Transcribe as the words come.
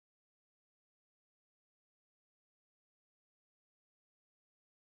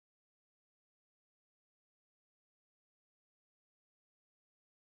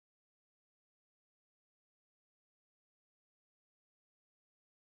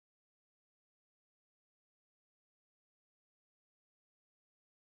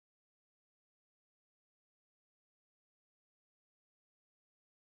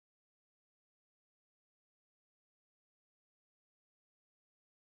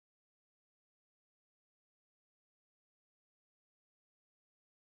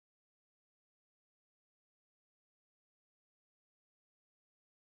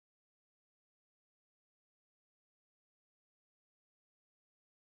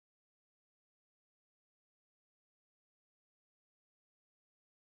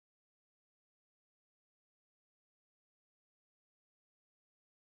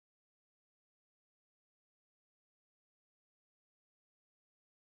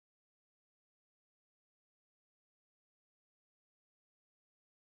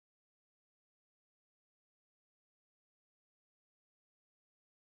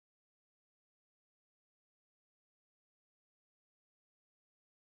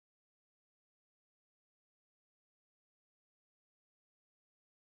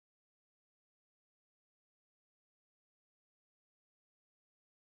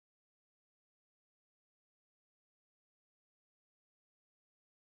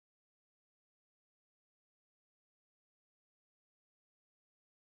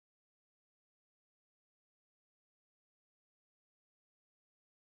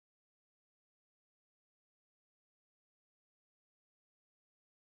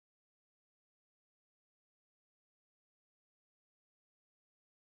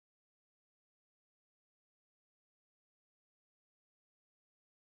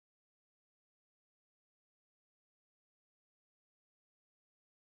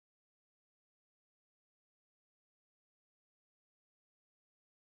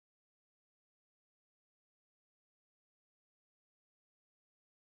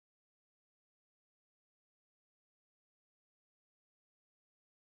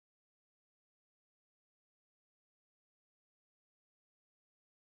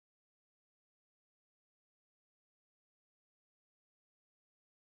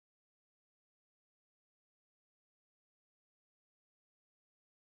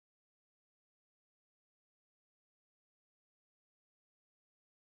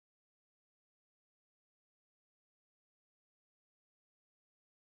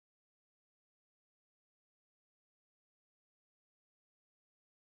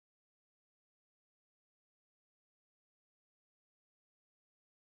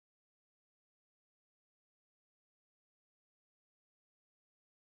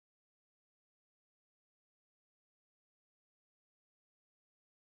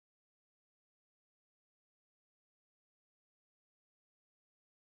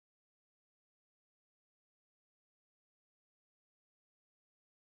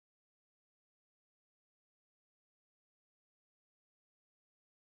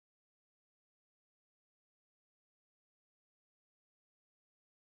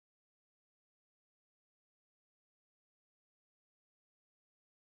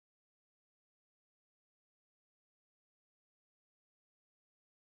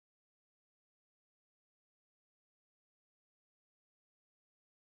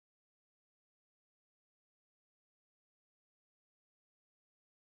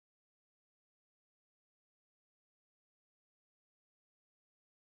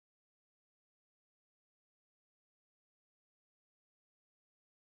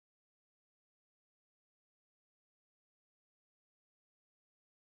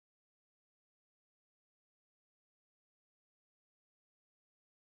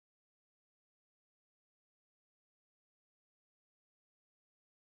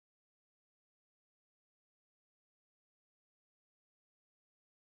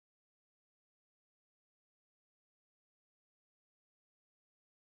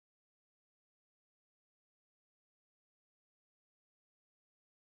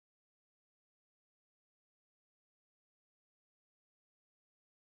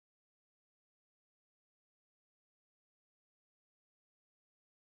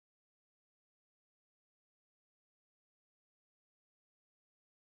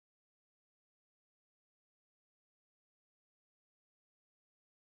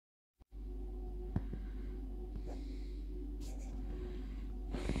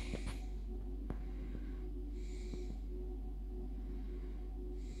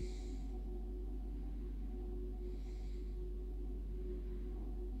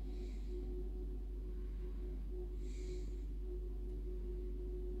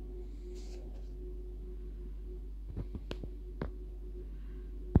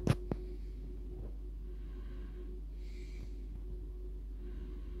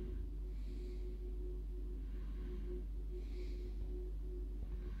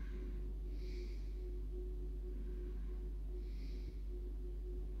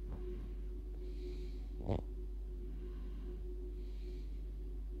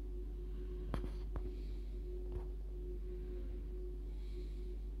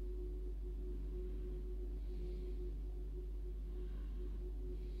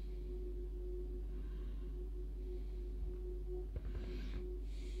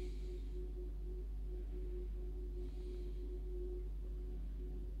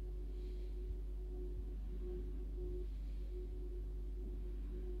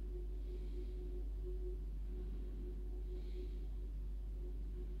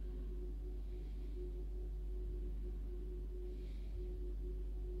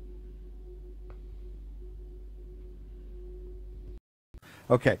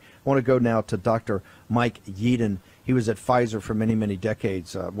Okay, I want to go now to Dr. Mike Yeadon. He was at Pfizer for many, many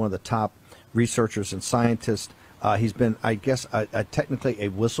decades, one of the top researchers and scientists. He's been, I guess, technically a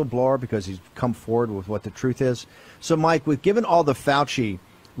whistleblower because he's come forward with what the truth is. So, Mike, we've given all the Fauci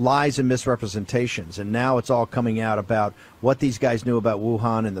lies and misrepresentations, and now it's all coming out about what these guys knew about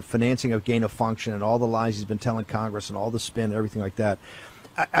Wuhan and the financing of gain of function and all the lies he's been telling Congress and all the spin and everything like that.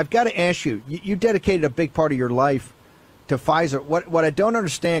 I've got to ask you, you dedicated a big part of your life to Pfizer. What I don't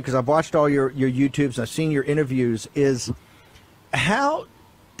understand, because I've watched all your YouTubes and I've seen your interviews, is how,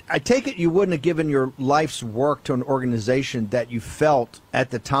 I take it you wouldn't have given your life's work to an organization that you felt at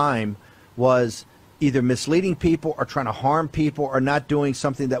the time was either misleading people or trying to harm people or not doing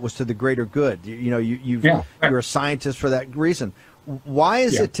something that was to the greater good. You're a scientist for that reason. Why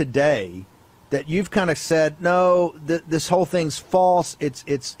is it today that you've kind of said, no, this whole thing's false,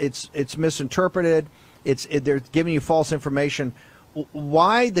 it's misinterpreted, they're giving you false information?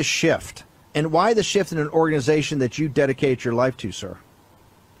 Why the shift? And why the shift in an organization that you dedicate your life to, sir?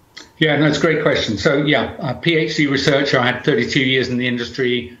 Yeah, no, it's a great question. So, yeah, a PhD researcher. I had 32 years in the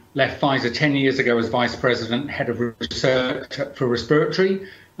industry, left Pfizer 10 years ago as vice president, head of research for respiratory,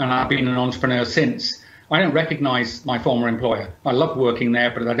 and I've been an entrepreneur since. I don't recognize my former employer. I love working there,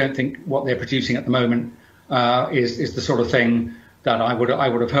 but I don't think what they're producing at the moment is the sort of thing that I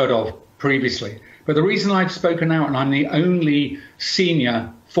would have heard of previously. But the reason I've spoken out, and I'm the only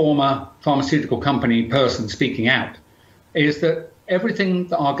senior former pharmaceutical company person speaking out, is that everything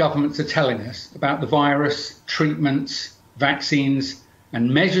that our governments are telling us about the virus, treatments, vaccines,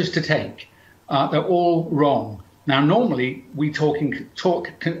 and measures to take, they're all wrong. Now, normally we talk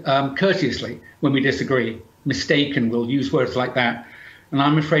courteously when we disagree. Mistaken, we'll use words like that. And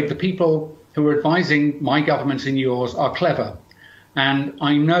I'm afraid the people who are advising my government and yours are clever. And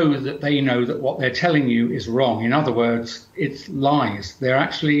I know that they know that what they're telling you is wrong. In other words, it's lies. They're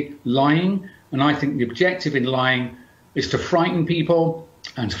actually lying. And I think the objective in lying is to frighten people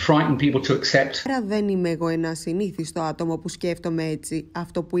and to frighten people to accept. Δεν είμαι εγώ ένα ασυνήθιστο άτομο που σκέφτομαι έτσι.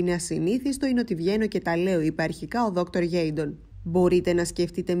 Αυτό που είναι ασυνήθιστο είναι ότι βγαίνω και τα λέω υπαρχικά ο Dr. Yeadon. Μπορείτε να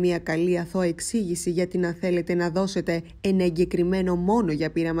σκεφτείτε μια καλή αθώα εξήγηση γιατί να θέλετε να δώσετε ένα εγκεκριμένο μόνο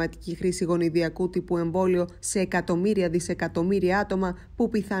για πειραματική χρήση γονιδιακού τύπου εμβόλιο σε εκατομμύρια δισεκατομμύρια άτομα που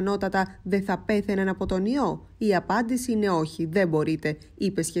πιθανότατα δεν θα πέθαιναν από τον ιό? Η απάντηση είναι όχι, δεν μπορείτε,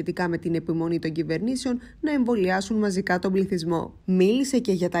 είπε σχετικά με την επιμονή των κυβερνήσεων να εμβολιάσουν μαζικά τον πληθυσμό. Μίλησε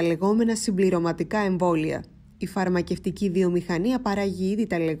και για τα λεγόμενα συμπληρωματικά εμβόλια. Η φαρμακευτική βιομηχανία παράγει ήδη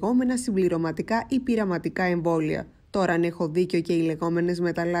τα λεγόμενα συμπληρωματικά ή πειραματικά εμβόλια. Τώρα, αν έχω δίκιο και οι λεγόμενες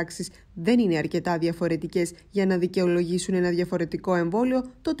μεταλλάξεις δεν είναι αρκετά διαφορετικές για να δικαιολογήσουν ένα διαφορετικό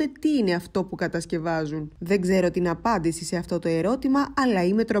εμβόλιο, τότε τι είναι αυτό που κατασκευάζουν? Δεν ξέρω την απάντηση σε αυτό το ερώτημα, αλλά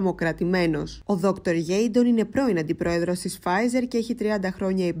είμαι τρομοκρατημένος. Ο Dr. Yeadon είναι πρώην αντιπρόεδρος της Pfizer και έχει 30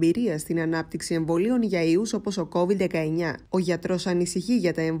 χρόνια εμπειρία στην ανάπτυξη εμβολίων για ιούς όπως ο COVID-19. Ο γιατρός ανησυχεί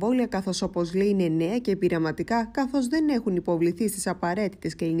για τα εμβόλια, καθώς όπως λέει είναι νέα και πειραματικά, καθώς δεν έχουν υποβληθεί στις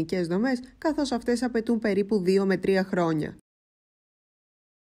απαραίτητες κλινικές δομές, καθώς αυτές απαιτούν περίπου 2 με 3 χρόνια.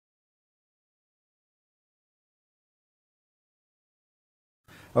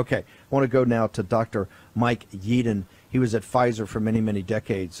 Okay, I want to go now to Dr. Mike Yeadon. He was at Pfizer for many, many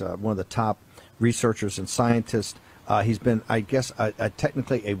decades, one of the top researchers and scientists. He's been, I guess,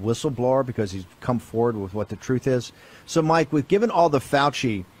 technically a whistleblower because he's come forward with what the truth is. So, Mike, we've given all the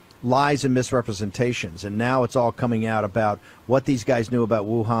Fauci lies and misrepresentations, and now it's all coming out about what these guys knew about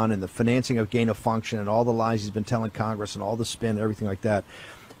Wuhan and the financing of gain of function and all the lies he's been telling Congress and all the spin and everything like that.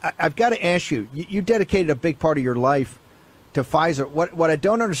 I've got to ask you, you dedicated a big part of your life to Pfizer. What I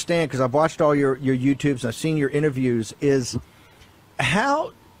don't understand, because I've watched all your YouTubes and I've seen your interviews, is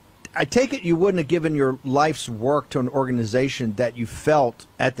how, I take it you wouldn't have given your life's work to an organization that you felt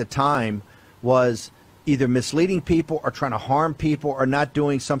at the time was either misleading people or trying to harm people or not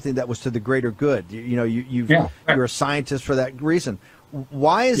doing something that was to the greater good. You're a scientist for that reason.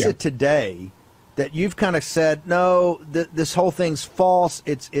 Why is it today that you've kind of said, no, this whole thing's false,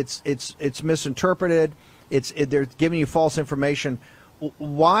 it's misinterpreted, they're giving you false information?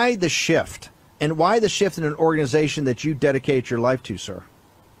 Why the shift? And why the shift in an organization that you dedicate your life to, sir?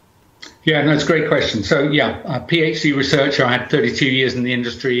 Yeah, no, it's a great question. So, yeah, a PhD researcher. I had 32 years in the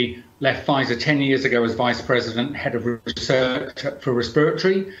industry, left Pfizer 10 years ago as vice president, head of research for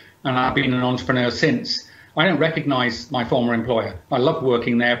respiratory, and I've been an entrepreneur since. I don't recognize my former employer. I love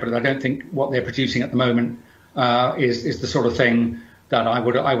working there, but I don't think what they're producing at the moment is the sort of thing that I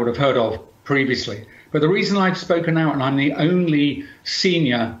would have heard of previously. But the reason I've spoken out, and I'm the only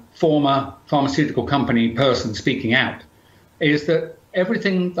senior former pharmaceutical company person speaking out, is that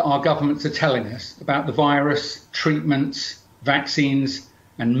everything that our governments are telling us about the virus, treatments, vaccines,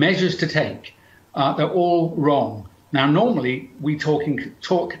 and measures to take, they're all wrong. Now, normally we talk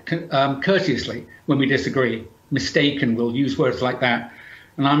courteously when we disagree. Mistaken, we'll use words like that.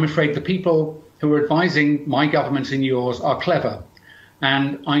 And I'm afraid the people who are advising my government and yours are clever.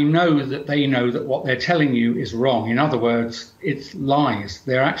 And I know that they know that what they're telling you is wrong. In other words, it's lies.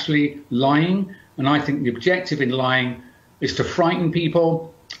 They're actually lying. And I think the objective in lying is to frighten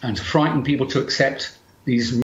people and to frighten people to accept these